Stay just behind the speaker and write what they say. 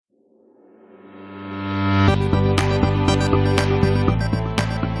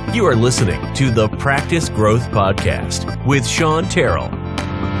You are listening to the Practice Growth Podcast with Sean Terrell.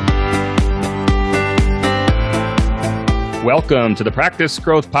 Welcome to the Practice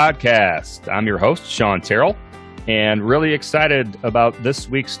Growth Podcast. I'm your host, Sean Terrell, and really excited about this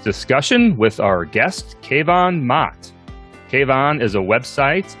week's discussion with our guest, Kayvan Mott. Kayvan is a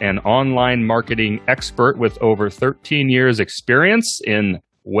website and online marketing expert with over 13 years experience in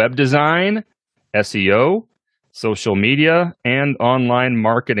web design, SEO, social media, and online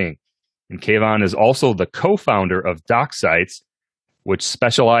marketing. And Kayvan is also the co-founder of DocSites, which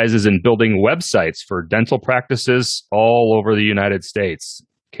specializes in building websites for dental practices all over the United States.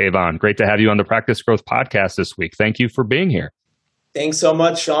 Kayvan, great to have you on the Practice Growth Podcast this week. Thank you for being here. Thanks so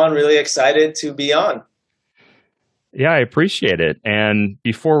much, Sean. Really excited to be on. Yeah, I appreciate it. And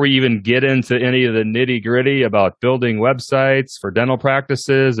before we even get into any of the nitty gritty about building websites for dental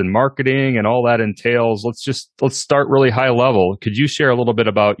practices and marketing and all that entails, let's start really high level. Could you share a little bit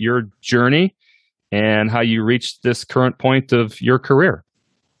about your journey and how you reached this current point of your career?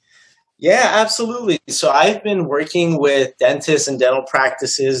 Yeah, absolutely. So I've been working with dentists and dental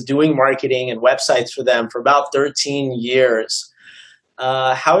practices, doing marketing and websites for them for about 13 years.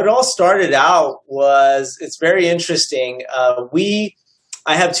 How it all started out was, it's very interesting.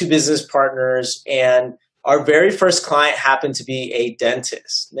 I have two business partners, and our very first client happened to be a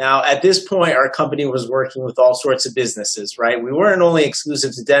dentist. Now, at this point, our company was working with all sorts of businesses, right? We weren't only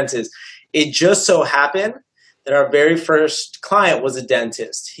exclusive to dentists. It just so happened that our very first client was a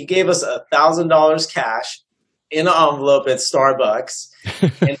dentist. He gave us $1,000 cash in an envelope at Starbucks.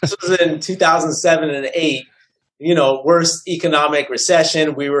 And this was in 2007 and 2008. Worst economic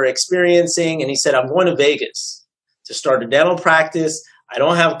recession we were experiencing. And he said, I'm going to Vegas to start a dental practice. I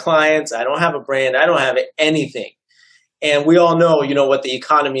don't have clients. I don't have a brand. I don't have anything. And we all know, what the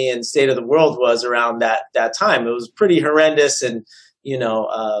economy and state of the world was around that time. It was pretty horrendous and,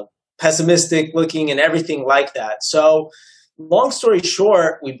 pessimistic looking and everything like that. So long story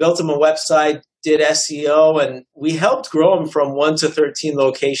short, we built him a website, did SEO, and we helped grow him from 1 to 13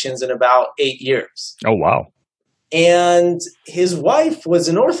 locations in about 8 years. Oh, wow. And his wife was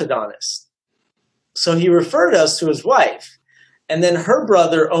an orthodontist. So he referred us to his wife. And then her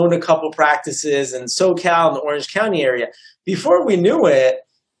brother owned a couple practices in SoCal and the Orange County area. Before we knew it,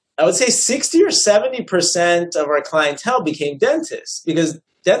 I would say 60 or 70% of our clientele became dentists, because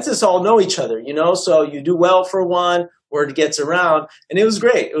dentists all know each other, so you do well for one, word gets around. And it was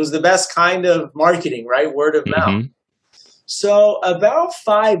great. It was the best kind of marketing, right? Word of mouth. So about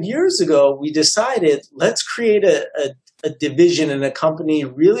 5 years ago, we decided, let's create a division in a company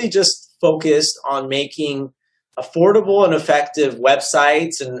really just focused on making affordable and effective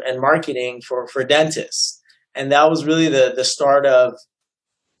websites and marketing for dentists. And that was really the start of,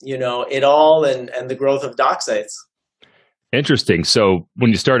 it all and the growth of DocSites. Interesting. So when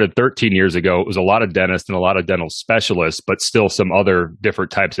you started 13 years ago, it was a lot of dentists and a lot of dental specialists, but still some other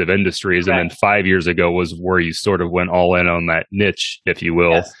different types of industries. Right. And then 5 years ago was where you sort of went all in on that niche, if you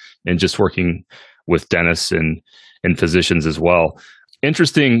will, yes, and just working with dentists and physicians as well.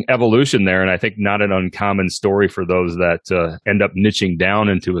 Interesting evolution there. And I think not an uncommon story for those that end up niching down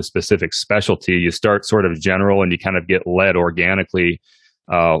into a specific specialty. You start sort of general and you kind of get led organically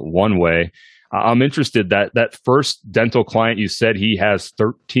one way. I'm interested that first dental client, you said he has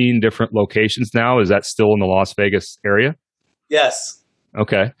 13 different locations now. Is that still in the Las Vegas area? Yes.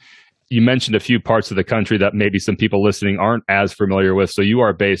 Okay. You mentioned a few parts of the country that maybe some people listening aren't as familiar with. So you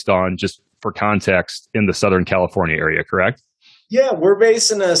are based on, just for context, in the Southern California area, correct? Yeah, we're based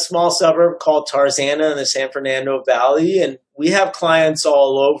in a small suburb called Tarzana in the San Fernando Valley, and we have clients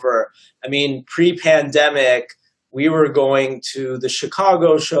all over. I mean, pre-pandemic, we were going to the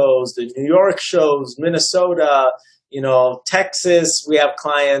Chicago shows, the New York shows, Minnesota, Texas. We have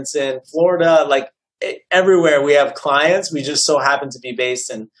clients in Florida, like everywhere we have clients. We just so happen to be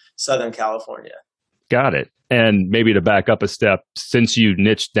based in Southern California. Got it. And maybe to back up a step, since you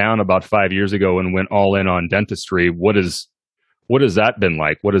niched down about 5 years ago and went all in on dentistry, what has that been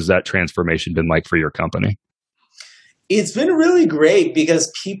like? What has that transformation been like for your company? It's been really great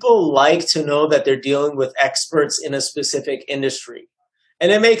because people like to know that they're dealing with experts in a specific industry. And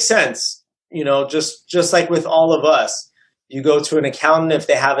it makes sense, just like with all of us. You go to an accountant if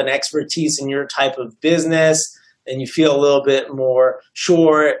they have an expertise in your type of business, and you feel a little bit more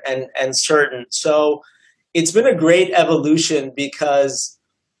sure and certain. So it's been a great evolution because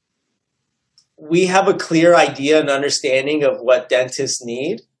we have a clear idea and understanding of what dentists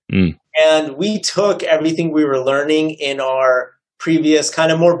need. And we took everything we were learning in our previous kind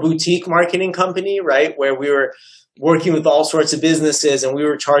of more boutique marketing company, right, where we were working with all sorts of businesses and we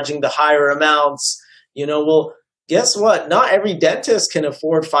were charging the higher amounts. Well, guess what? Not every dentist can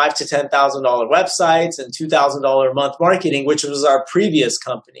afford $5,000 to $10,000 websites and $2,000 a month marketing, which was our previous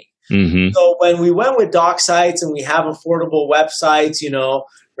company. So when we went with DocSites and we have affordable websites,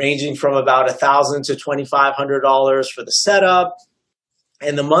 ranging from about $1,000 to $2,500 for the setup,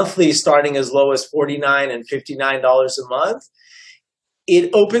 and the monthly starting as low as $49 and $59 a month, it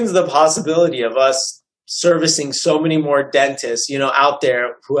opens the possibility of us servicing so many more dentists, out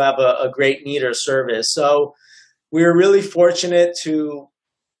there who have a great need or service. So we were really fortunate to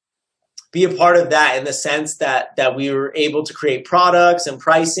be a part of that in the sense that we were able to create products and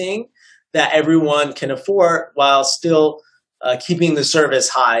pricing that everyone can afford while still keeping the service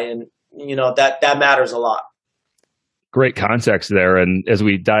high. And, that matters a lot. Great context there. And as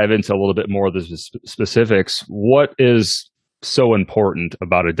we dive into a little bit more of the specifics, what is so important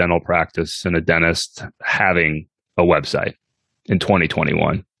about a dental practice and a dentist having a website in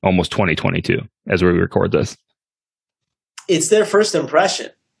 2021, almost 2022, as we record this? It's their first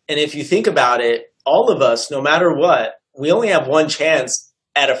impression. And if you think about it, all of us, no matter what, we only have one chance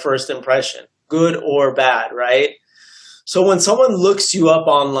at a first impression, good or bad, right? So when someone looks you up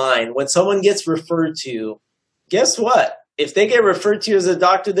online, when someone gets referred to you, guess what? If they get referred to you as a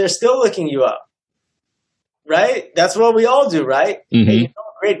doctor, they're still looking you up, right? That's what we all do, right? Hey, you know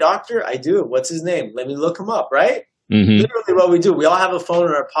a great doctor? I do. What's his name? Let me look him up, right? Literally what we do. We all have a phone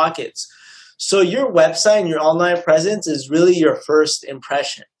in our pockets. So your website and your online presence is really your first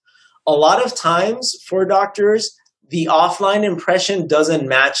impression. A lot of times for doctors, the offline impression doesn't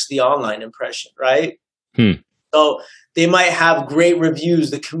match the online impression, right? So they might have great reviews.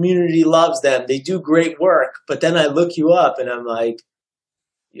 The community loves them. They do great work. But then I look you up and I'm like,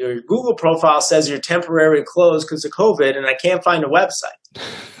 your Google profile says you're temporarily closed because of COVID and I can't find a website.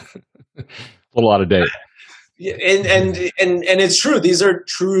 A little out of date. And it's true. These are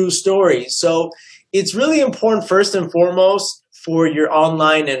true stories. So it's really important first and foremost for your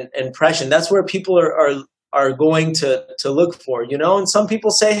online impression. That's where people are going to look for, and some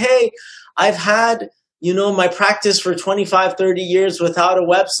people say, hey, I've had, my practice for 25, 30 years without a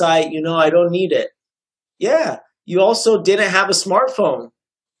website, I don't need it. Yeah. You also didn't have a smartphone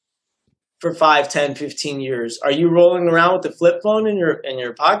for 5, 10, 15 years. Are you rolling around with a flip phone in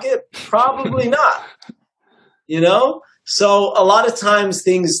your pocket? Probably not. So a lot of times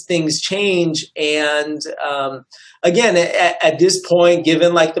things change. And again, at this point,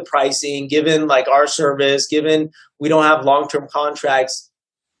 given like the pricing, given like our service, given we don't have long-term contracts,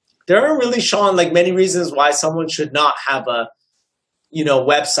 there aren't really, Sean, like many reasons why someone should not have a,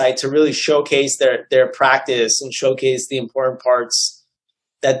 website to really showcase their practice and showcase the important parts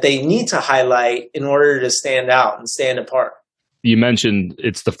that they need to highlight in order to stand out and stand apart. You mentioned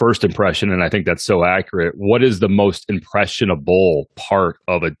it's the first impression, and I think that's so accurate. What is the most impressionable part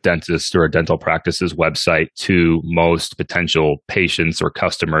of a dentist or a dental practice's website to most potential patients or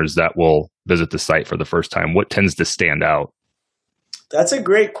customers that will visit the site for the first time? What tends to stand out? That's a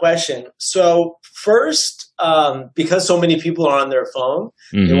great question. So first, because so many people are on their phone,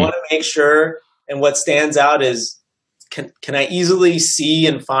 they want to make sure, and what stands out is, can I easily see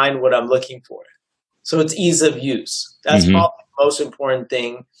and find what I'm looking for? So it's ease of use. That's probably the most important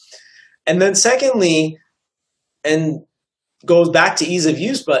thing. And then secondly, and goes back to ease of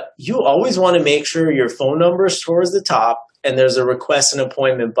use, but you always want to make sure your phone number is towards the top and there's a request an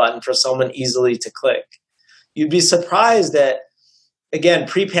appointment button for someone easily to click. You'd be surprised that, again,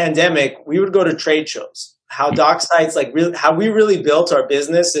 pre-pandemic, we would go to trade shows. How DocSites, how we really built our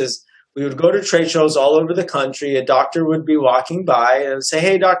business is we would go to trade shows all over the country. A doctor would be walking by and say,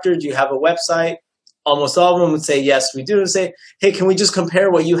 hey, doctor, do you have a website? Almost all of them would say, yes, we do. And say, hey, can we just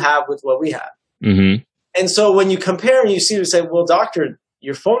compare what you have with what we have? And so when you compare and you see, you say, well, doctor,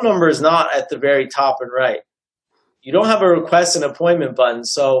 your phone number is not at the very top and right. You don't have a request an appointment button.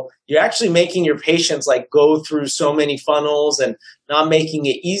 So you're actually making your patients go through so many funnels and not making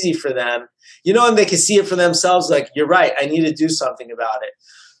it easy for them, and they can see it for themselves. You're right. I need to do something about it.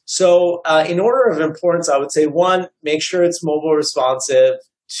 So in order of importance, I would say 1, make sure it's mobile responsive.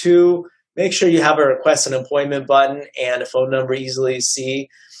 2, make sure you have a request an appointment button and a phone number easily to see.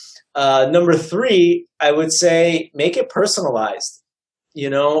 Number 3, I would say make it personalized.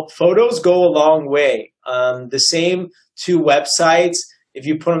 Photos go a long way. The same 2 websites, if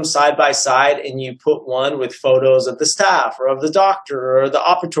you put them side by side and you put one with photos of the staff or of the doctor or the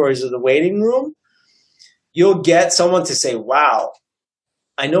operatories or the waiting room, you'll get someone to say, wow,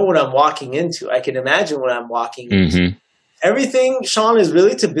 I know what I'm walking into. I can imagine what I'm walking into. Everything, Sean, is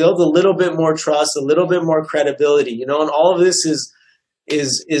really to build a little bit more trust, a little bit more credibility, and all of this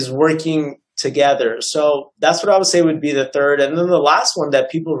is working together. So that's what I would say would be the third. And then the last one that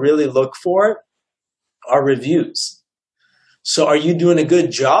people really look for are reviews. So are you doing a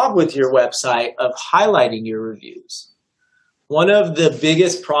good job with your website of highlighting your reviews? One of the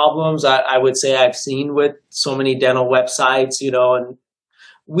biggest problems I would say I've seen with so many dental websites, and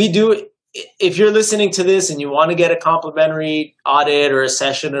we do, if you're listening to this and you want to get a complimentary audit or a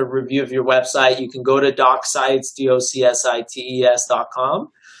session or review of your website, you can go to DocSites, DocSites.com.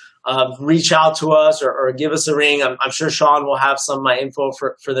 Reach out to us or give us a ring. I'm sure Sean will have some of my info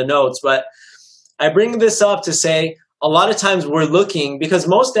for the notes, but I bring this up to say a lot of times we're looking, because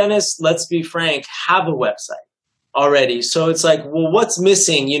most dentists, let's be frank, have a website already. So it's like, well, what's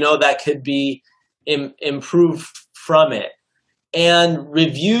missing, that could be improved from it. And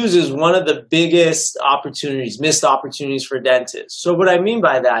reviews is one of the biggest missed opportunities for dentists. So what I mean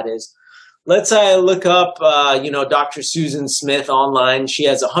by that is, let's say I look up, Dr. Susan Smith online. She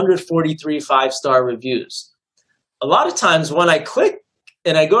has 143 5-star reviews. A lot of times when I click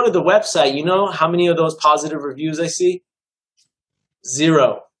and I go to the website, you know how many of those positive reviews I see?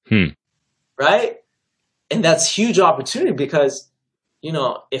 0. Right? And that's huge opportunity because,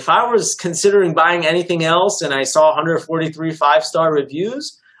 if I was considering buying anything else and I saw 143 5-star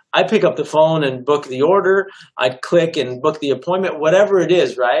reviews, I'd pick up the phone and book the order. I'd click and book the appointment, whatever it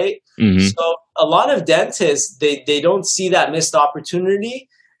is, right? Mm-hmm. So a lot of dentists, they don't see that missed opportunity.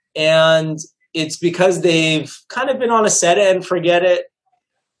 And it's because they've kind of been on a set it and forget it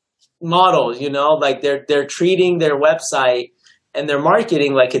model, like they're treating their website and their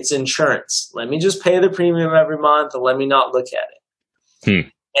marketing like it's insurance. Let me just pay the premium every month and let me not look at it.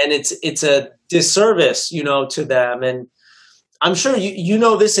 And it's a disservice, to them. And I'm sure you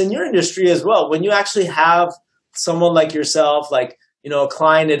know this in your industry as well. When you actually have someone like yourself, like, a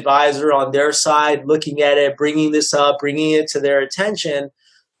client advisor on their side, looking at it, bringing this up, bringing it to their attention,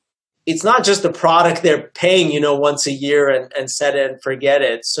 it's not just a product they're paying, once a year and set it and forget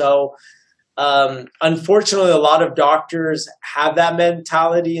it. So, unfortunately, a lot of doctors have that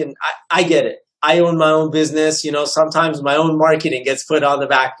mentality, and I get it. I own my own business. Sometimes my own marketing gets put on the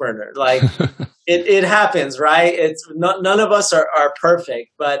back burner. Like it happens, right? It's none of us are perfect,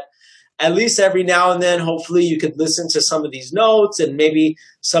 but at least every now and then, hopefully you could listen to some of these notes and maybe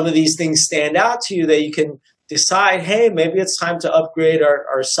some of these things stand out to you that you can decide, hey, maybe it's time to upgrade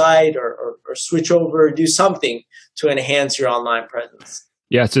our site or switch over or do something to enhance your online presence.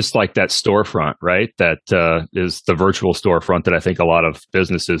 Yeah, it's just like that storefront, right? That is the virtual storefront that I think a lot of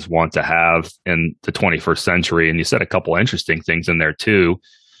businesses want to have in the 21st century. And you said a couple interesting things in there too,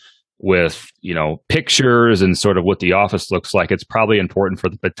 with, pictures and sort of what the office looks like. It's probably important for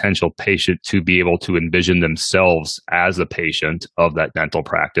the potential patient to be able to envision themselves as a patient of that dental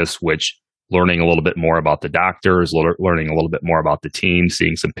practice, which learning a little bit more about the doctors, learning a little bit more about the team,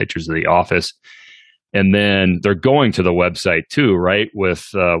 seeing some pictures of the office. And then they're going to the website too, right? With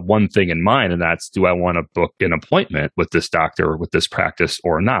one thing in mind, and that's, do I want to book an appointment with this doctor or with this practice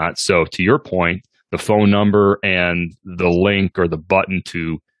or not? So to your point, the phone number and the link or the button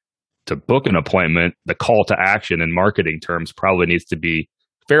to book an appointment, the call to action in marketing terms probably needs to be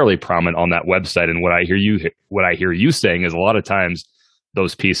fairly prominent on that website. And what I hear you saying is a lot of times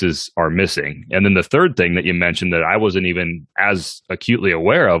those pieces are missing. And then the third thing that you mentioned that I wasn't even as acutely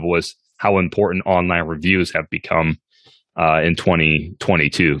aware of was how important online reviews have become in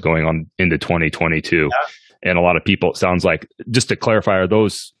 2022, going on into 2022. Yeah. And a lot of people, it sounds like, just to clarify, are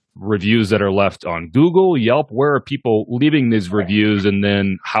those reviews that are left on Google, Yelp? Where are people leaving these reviews? And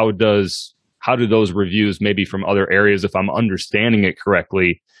then how do those reviews, maybe from other areas, if I'm understanding it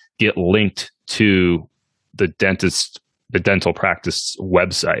correctly, get linked to the dental practice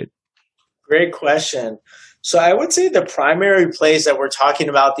website? Great question. So I would say the primary place that we're talking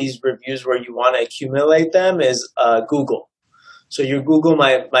about these reviews where you want to accumulate them is Google. So you Google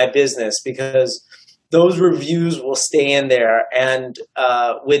my business, because those reviews will stay in there. And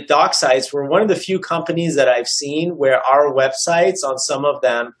with DocSites, we're one of the few companies that I've seen where our websites, on some of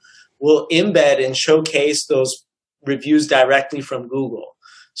them, will embed and showcase those reviews directly from Google.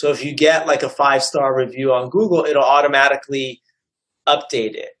 So if you get like a 5-star review on Google, it'll automatically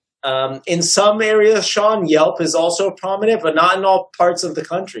update it. In some areas, Sean, Yelp is also prominent, but not in all parts of the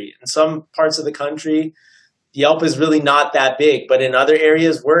country. In some parts of the country, Yelp is really not that big. But in other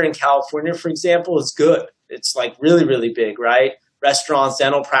areas, we're in California, for example, it's good. It's like really, really big, right? Restaurants,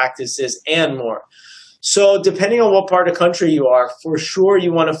 dental practices, and more. So depending on what part of the country you are, for sure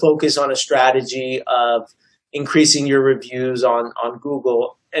you want to focus on a strategy of increasing your reviews on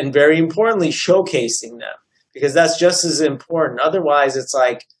Google, and very importantly, showcasing them, because that's just as important. Otherwise, it's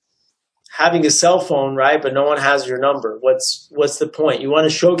like having a cell phone, right? But no one has your number. What's the point? You want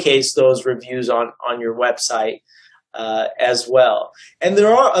to showcase those reviews on your website as well. And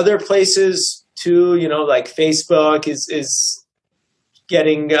there are other places too. Like Facebook is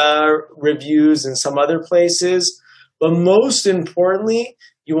getting reviews in some other places. But most importantly,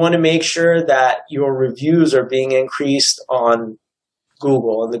 you want to make sure that your reviews are being increased on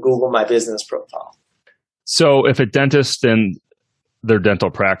Google and the Google My Business profile. So if a dentist and their dental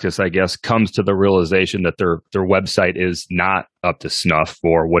practice, I guess, comes to the realization that their website is not up to snuff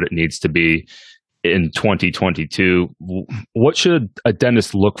for what it needs to be in 2022, what should a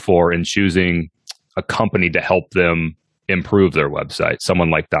dentist look for in choosing a company to help them improve their website?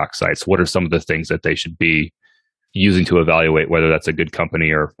 Someone like DocSites, what are some of the things that they should be using to evaluate whether that's a good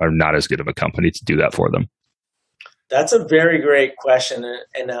company or not as good of a company to do that for them? That's a very great question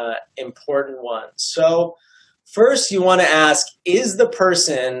and an important one. So first, you want to ask, is the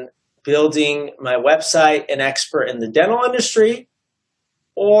person building my website an expert in the dental industry?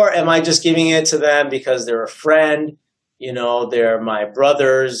 Or am I just giving it to them because they're a friend, they're my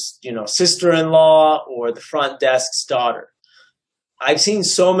brother's, sister-in-law or the front desk's daughter? I've seen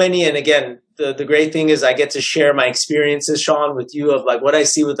so many, and again, the great thing is I get to share my experiences, Sean, with you of like what I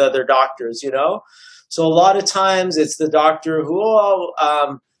see with other doctors, So a lot of times it's the doctor who,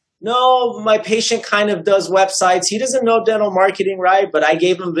 no, my patient kind of does websites. He doesn't know dental marketing, right? But I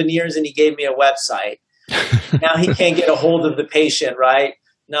gave him veneers and he gave me a website. Now he can't get a hold of the patient, right?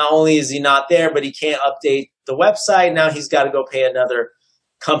 Not only is he not there, but he can't update the website. Now he's got to go pay another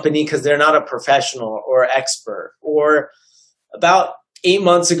company because they're not a professional or expert. Or about 8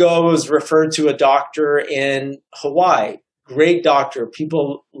 months ago, I was referred to a doctor in Hawaii. Great doctor.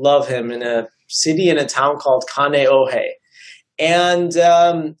 People love him in a city in a town called Kaneohe. And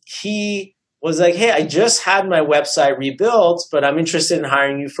he was like, hey, I just had my website rebuilt, but I'm interested in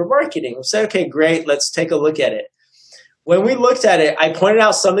hiring you for marketing. I said, okay, great. Let's take a look at it. When we looked at it, I pointed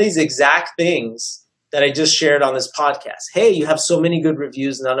out some of these exact things that I just shared on this podcast. Hey, you have so many good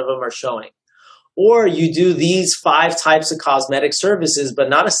reviews, none of them are showing. Or you do these 5 types of cosmetic services, but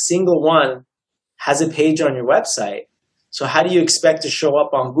not a single one has a page on your website. So how do you expect to show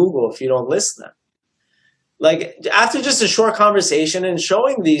up on Google if you don't list them? Like, after just a short conversation and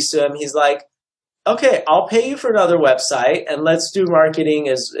showing these to him, he's like, okay, I'll pay you for another website and let's do marketing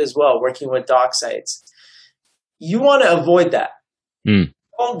as well, working with DocSites. You want to avoid that.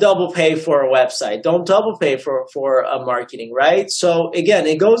 Don't double pay for a website. Don't double pay for a marketing, right? So again,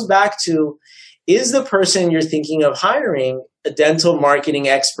 it goes back to, is the person you're thinking of hiring a dental marketing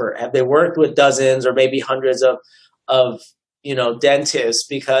expert? Have they worked with dozens or maybe hundreds of dentists?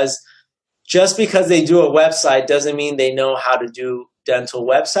 Because just because they do a website doesn't mean they know how to do dental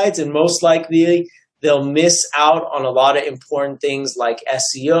websites. And most likely they'll miss out on a lot of important things like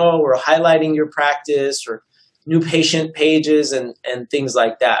SEO or highlighting your practice or new patient pages and things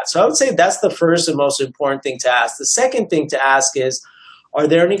like that. So I would say that's the first and most important thing to ask. The second thing to ask is, are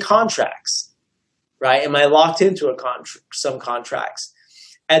there any contracts, right? Am I locked into some contracts?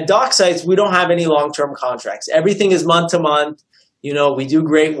 At DocSites, we don't have any long-term contracts. Everything is month to month. We do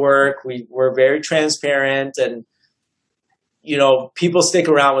great work. We're very transparent and, people stick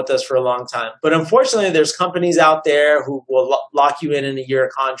around with us for a long time. But unfortunately, there's companies out there who will lock you in a year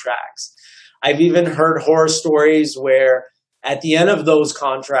contracts. I've even heard horror stories where at the end of those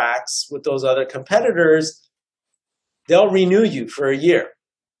contracts with those other competitors, they'll renew you for a year.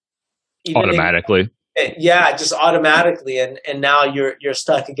 Automatically. Just automatically. And now you're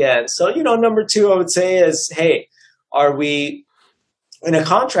stuck again. So, number 2, I would say is, hey, are we in a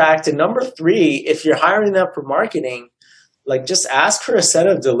contract? And number 3, if you're hiring them for marketing, like just ask for a set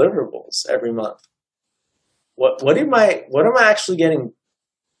of deliverables every month. What am I actually getting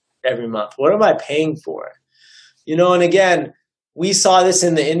every month? What am I paying for? And again, we saw this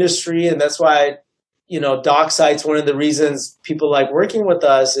in the industry, and that's why, DocSites, one of the reasons people like working with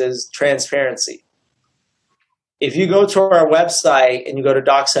us is transparency. If you go to our website and you go to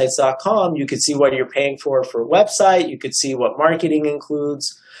DocSites.com, you could see what you're paying for a website. You could see what marketing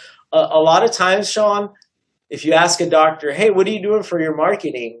includes. A lot of times, Sean, if you ask a doctor, hey, what are you doing for your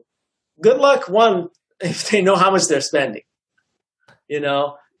marketing? Good luck, one, if they know how much they're spending. You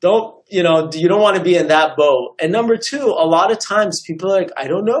don't want to be in that boat. And number 2, a lot of times people are like, I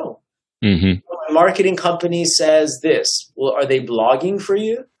don't know. My marketing company says this. Well, are they blogging for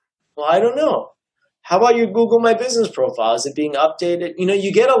you? Well, I don't know. How about your Google My Business profile? Is it being updated?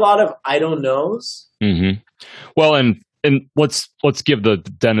 You get a lot of I don't knows. Well, and let's give the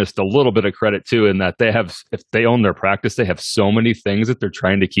dentist a little bit of credit too, in that if they own their practice, they have so many things that they're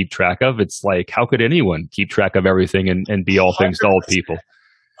trying to keep track of. It's like, how could anyone keep track of everything and be all things to all people?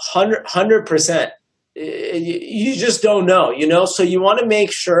 100%. You just don't know, so you want to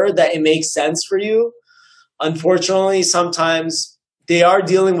make sure that it makes sense for you. Unfortunately, sometimes they are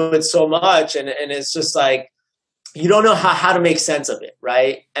dealing with so much, and it's just like, you don't know how to make sense of it,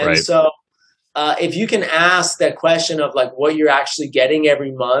 right? And Right. so if you can ask that question of like what you're actually getting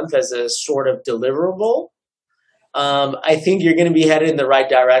every month as a sort of deliverable, I think you're going to be headed in the right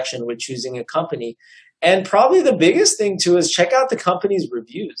direction with choosing a company. And probably the biggest thing too is check out the company's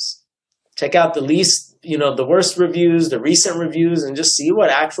reviews. Check out the worst reviews, the recent reviews, and just see what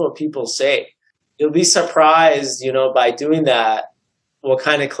actual people say. You'll be surprised, by doing that, what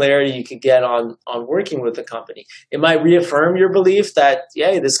kind of clarity you could get on working with the company. It might reaffirm your belief that,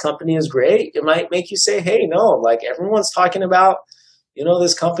 yeah, this company is great. It might make you say, hey, no, like everyone's talking about,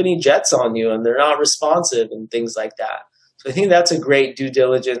 this company jets on you and they're not responsive and things like that. So I think that's a great due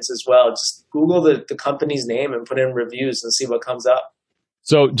diligence as well. Just Google the company's name and put in reviews and see what comes up.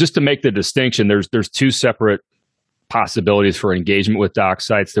 So just to make the distinction, there's two separate possibilities for engagement with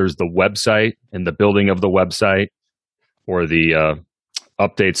DocSites. There's the website and the building of the website, or the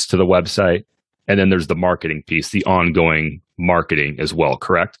updates to the website. And then there's the marketing piece, the ongoing marketing as well,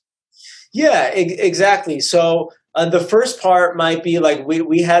 correct? Yeah, exactly. So the first part might be like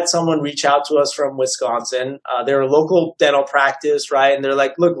we had someone reach out to us from Wisconsin. They're a local dental practice, right? And they're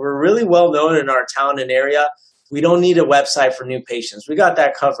like, look, we're really well known in our town and area. We don't need a website for new patients. We got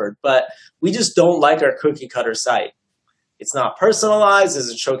that covered, but we just don't like our cookie cutter site. It's not personalized. It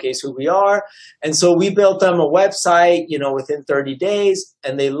doesn't showcase who we are. And so we built them a website, within 30 days,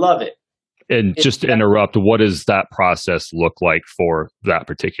 and they love it. And just to interrupt, what does that process look like for that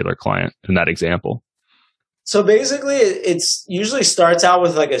particular client in that example? So basically, it's usually starts out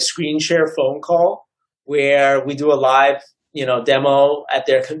with like a screen share phone call where we do a live, demo at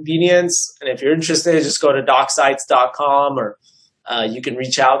their convenience. And if you're interested, just go to DocSites.com, or you can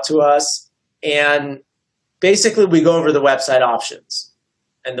reach out to us. And basically, we go over the website options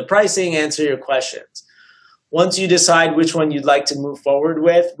and the pricing, answer your questions. Once you decide which one you'd like to move forward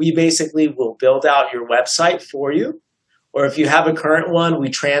with, we basically will build out your website for you. Or if you have a current one, we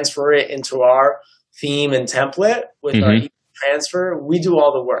transfer it into our theme and template with our transfer. We do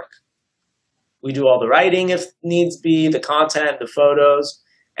all the work. We do all the writing if needs be, the content, the photos,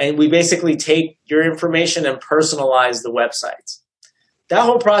 and we basically take your information and personalize the websites. That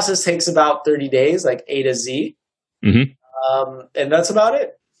whole process takes about 30 days, like A to Z. And that's about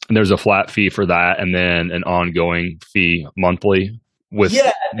it. And there's a flat fee for that, and then an ongoing fee monthly with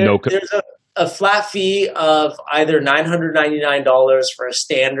there's a flat fee of either $999 for a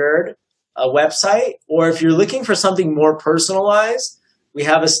standard website, or if you're looking for something more personalized, we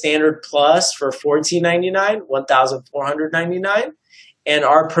have a standard plus for $1,499, $1,499, and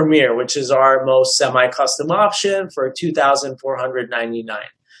our Premier, which is our most semi-custom option, for $2,499.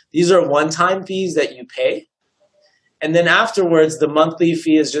 These are one-time fees that you pay. And then afterwards, the monthly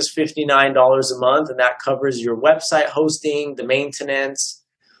fee is just $59 a month, and that covers your website hosting, the maintenance,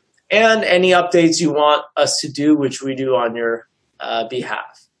 and any updates you want us to do, which we do on your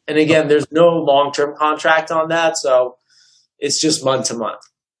behalf. And again, there's no long-term contract on that, so it's just month to month.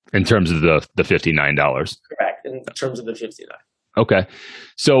 In terms of the $59. Correct, in terms of the $59. Okay.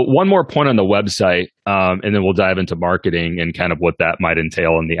 So one more point on the website, and then we'll dive into marketing and kind of what that might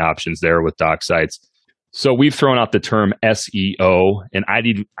entail and the options there with DocSites. So we've thrown out the term SEO, and I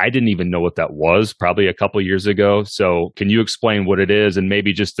didn't even know what that was probably a couple of years ago. So can you explain what it is, and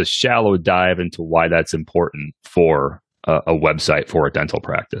maybe just a shallow dive into why that's important for a website for a dental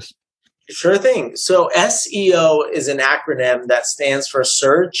practice? Sure thing. So SEO is an acronym that stands for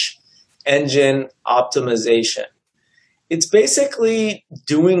Search Engine Optimization. It's basically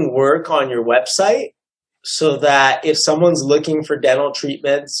doing work on your website so that if someone's looking for dental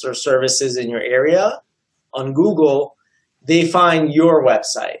treatments or services in your area on Google, they find your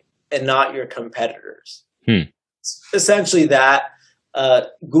website and not your competitors. It's essentially that.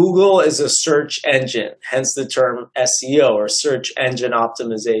 Google is a search engine, hence the term SEO, or search engine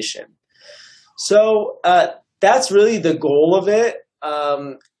optimization. So that's really the goal of it.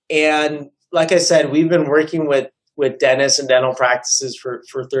 And like I said, we've been working with dentists and dental practices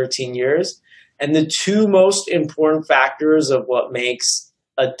for 13 years. And the two most important factors of what makes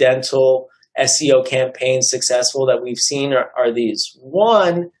a dental SEO campaign successful that we've seen are these.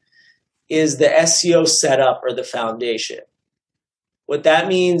 One is the SEO setup, or the foundation. What that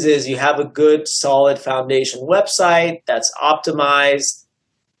means is you have a good, solid foundation website that's optimized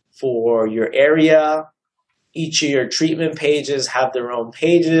for your area. Each of your treatment pages have their own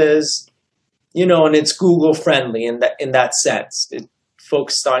pages, and it's Google friendly in that sense. It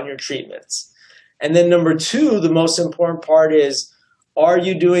focused on your treatments. And then number two, the most important part is, are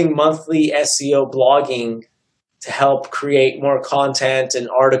you doing monthly SEO blogging to help create more content and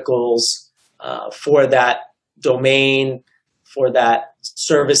articles for that domain, for that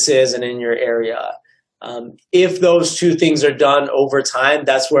services and in your area. If those two things are done over time,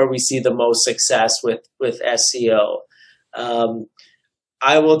 that's where we see the most success with SEO.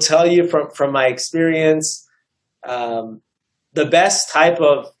 I will tell you from my experience, the best type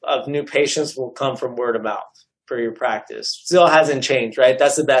of new patients will come from word of mouth for your practice. Still hasn't changed, right?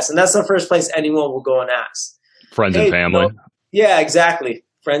 That's the best. And that's the first place anyone will go and ask. Friends and family. Yeah, exactly.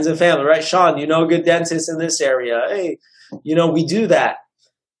 Friends and family, right? Sean, you know a good dentist in this area. Hey, we do that.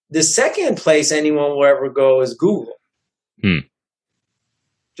 The second place anyone will ever go is Google.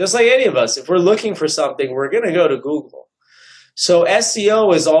 Just like any of us, if we're looking for something, we're going to go to Google. So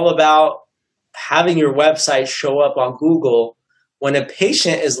SEO is all about having your website show up on Google when a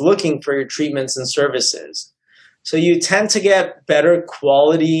patient is looking for your treatments and services. So you tend to get better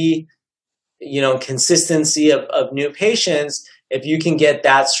quality, consistency of new patients if you can get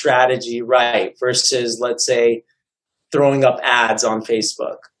that strategy right versus, let's say, throwing up ads on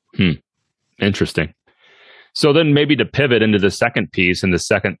Facebook. Interesting. So then maybe to pivot into the second piece and the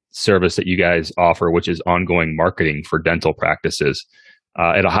second service that you guys offer, which is ongoing marketing for dental practices.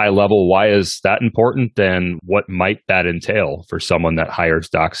 At a high level, why is that important, and what might that entail for someone that hires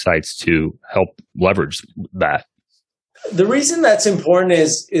DocSites to help leverage that? The reason that's important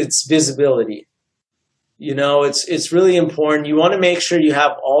is it's visibility. It's really important. You want to make sure you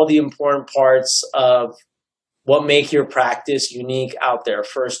have all the important parts of what make your practice unique out there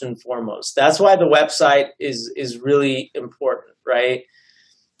first and foremost. That's why the website is really important, right?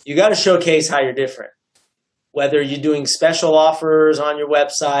 You got to showcase how you're different. Whether you're doing special offers on your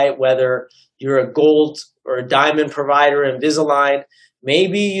website, whether you're a gold or a diamond provider in Invisalign,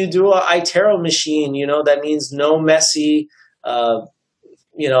 maybe you do an iTero machine, that means no messy,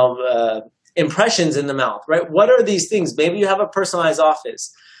 impressions in the mouth, right? What are these things? Maybe you have a personalized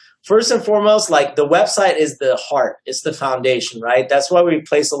office. First and foremost, like the website is the heart, it's the foundation, right? That's why we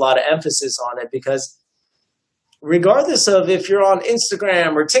place a lot of emphasis on it, because regardless of if you're on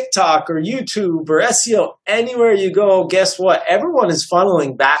Instagram or TikTok or YouTube or SEO, anywhere you go, guess what? Everyone is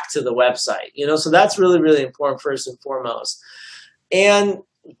funneling back to the website, so that's really, really important first and foremost. And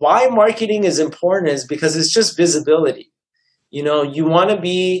why marketing is important is because it's just visibility. You want to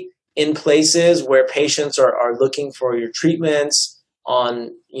be in places where patients are looking for your treatments,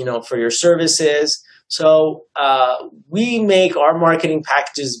 for your services. So we make our marketing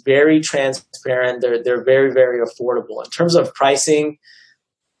packages very transparent. They're very, very affordable. In terms of pricing,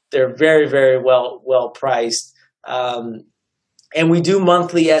 they're very, very well priced. And we do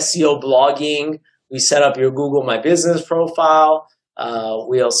monthly SEO blogging. We set up your Google My Business profile.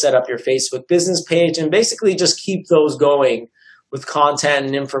 We'll set up your Facebook business page and basically just keep those going with content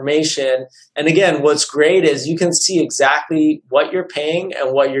and information. And again, what's great is you can see exactly what you're paying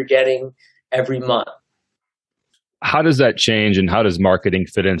and what you're getting every month. How does that change, and how does marketing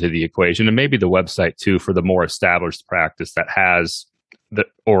fit into the equation? And maybe the website too, for the more established practice that has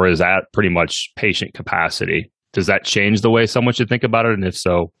or is at pretty much patient capacity. Does that change the way someone should think about it? And if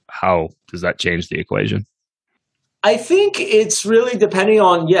so, how does that change the equation? I think it's really depending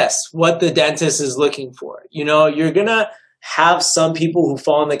on, what the dentist is looking for. You're going to have some people who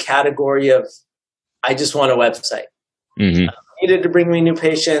fall in the category of, I just want a website. I needed to bring me new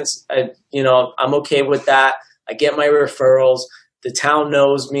patients. I'm okay with that. I get my referrals. The town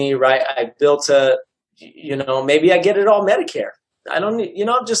knows me, right? I built maybe I get it all Medicare. I don't need,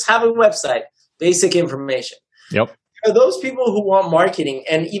 just have a website, basic information. Yep. For those people who want marketing,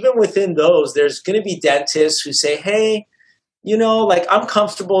 and even within those, there's going to be dentists who say, hey, I'm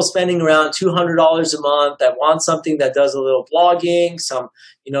comfortable spending around $200 a month. I want something that does a little blogging, some,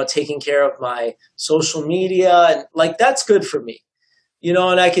 taking care of my social media. And that's good for me,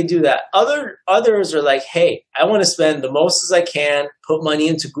 and I could do that. Others are like, hey, I want to spend the most as I can, put money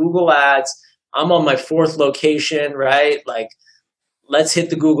into Google ads. I'm on my 4th location, right? Let's hit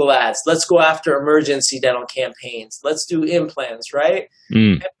the Google ads. Let's go after emergency dental campaigns. Let's do implants, right?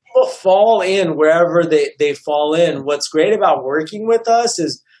 And people fall in wherever they fall in. What's great about working with us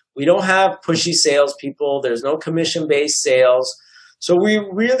is we don't have pushy salespeople. There's no commission-based sales. So we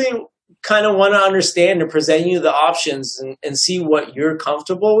really kind of want to understand and present you the options and see what you're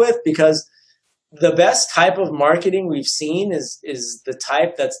comfortable with, because the best type of marketing we've seen is the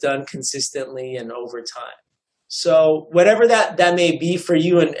type that's done consistently and over time. So whatever that may be for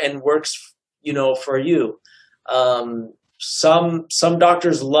you and works, for you. Some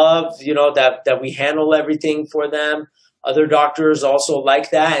doctors love, that we handle everything for them. Other doctors also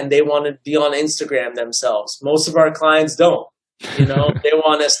like that, and they want to be on Instagram themselves. Most of our clients don't. They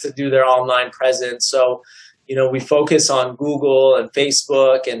want us to do their online presence. So, we focus on Google and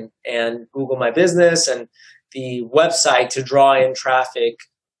Facebook and Google My Business and the website to draw in traffic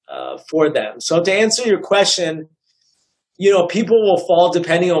for them. So to answer your question, people will fall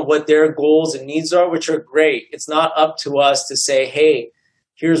depending on what their goals and needs are, which are great. It's not up to us to say, hey,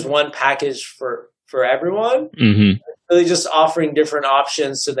 here's one package for everyone. Mm-hmm. Really just offering different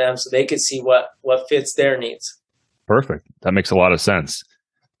options to them so they can see what fits their needs. Perfect. That makes a lot of sense.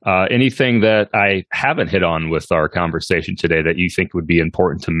 Anything that I haven't hit on with our conversation today that you think would be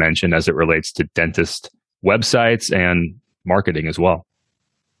important to mention as it relates to dentist websites and marketing as well?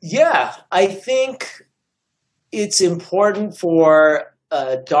 Yeah, I think it's important for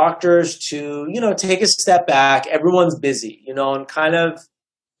doctors to, take a step back. Everyone's busy, and kind of,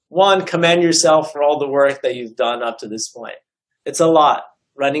 one, commend yourself for all the work that you've done up to this point. It's a lot.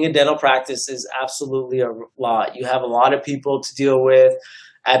 Running a dental practice is absolutely a lot. You have a lot of people to deal with.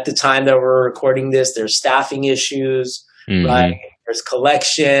 At the time that we're recording this, there's staffing issues, mm-hmm. right? There's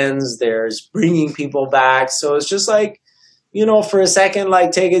collections, there's bringing people back. So it's just like, for a second,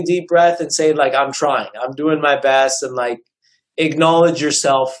 like take a deep breath and say, like, I'm trying, I'm doing my best, and like acknowledge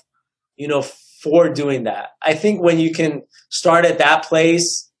yourself, for doing that. I think when you can start at that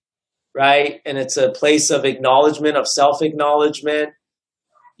place, right? And it's a place of acknowledgement, of self-acknowledgement,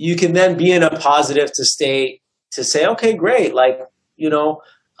 you can then be in a positive say, okay, great. Like,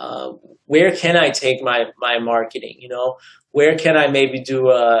 where can I take my marketing? Where can I maybe do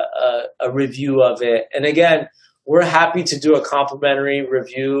a review of it? And again, we're happy to do a complimentary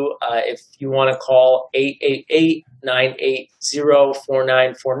review. If you want to call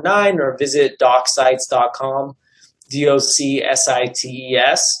 888-980-4949 or visit DocSites.com,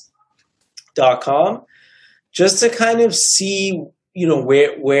 DocSites.com, just to kind of see,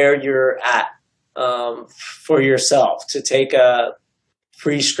 where you're at for yourself, to take a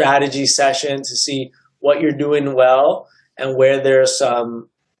free strategy session to see what you're doing well and where there's some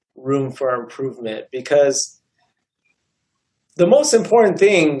room for improvement. Because the most important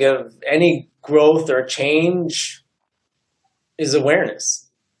thing of any growth or change is awareness.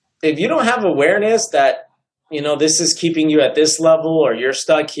 If you don't have awareness that, this is keeping you at this level, or you're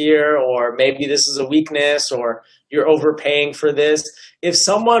stuck here, or maybe this is a weakness, or you're overpaying for this. If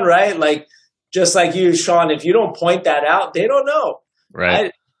someone, right, like just like you, Sean, if you don't point that out, they don't know.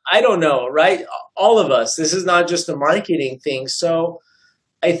 Right. I don't know, right? All of us. This is not just a marketing thing. So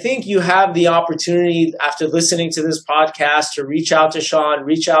I think you have the opportunity after listening to this podcast to reach out to Sean,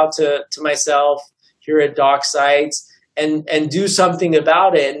 reach out to myself here at DocSites, and do something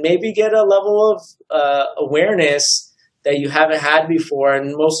about it, and maybe get a level of awareness that you haven't had before,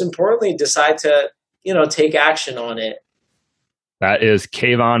 and most importantly, decide to take action on it. That is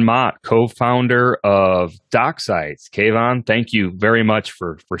Kayvan Mott, co-founder of DocSites. Kayvan, thank you very much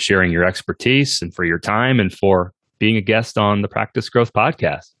for sharing your expertise and for your time and for being a guest on the Practice Growth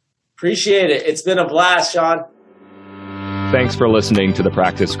Podcast. Appreciate it. It's been a blast, Sean. Thanks for listening to the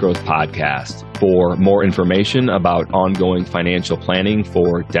Practice Growth Podcast. For more information about ongoing financial planning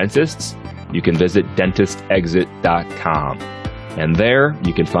for dentists, you can visit dentistexit.com. And there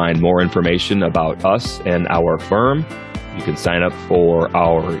you can find more information about us and our firm. You can sign up for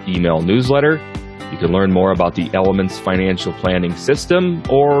our email newsletter. You can learn more about the Elements Financial Planning System,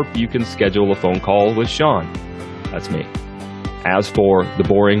 or you can schedule a phone call with Sean. That's me. As for the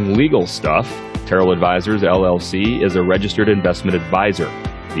boring legal stuff, Terrell Advisors, LLC is a registered investment advisor.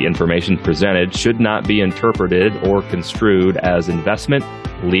 The information presented should not be interpreted or construed as investment,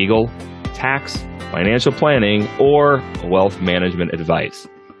 legal, tax, financial planning, or wealth management advice.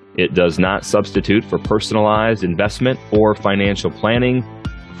 It does not substitute for personalized investment or financial planning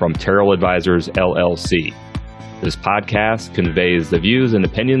from Terrell Advisors, LLC. This podcast conveys the views and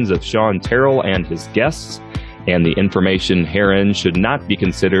opinions of Sean Terrell and his guests, and the information herein should not be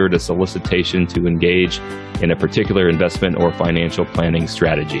considered a solicitation to engage in a particular investment or financial planning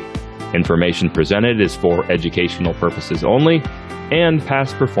strategy. Information presented is for educational purposes only, and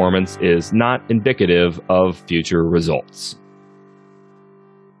past performance is not indicative of future results.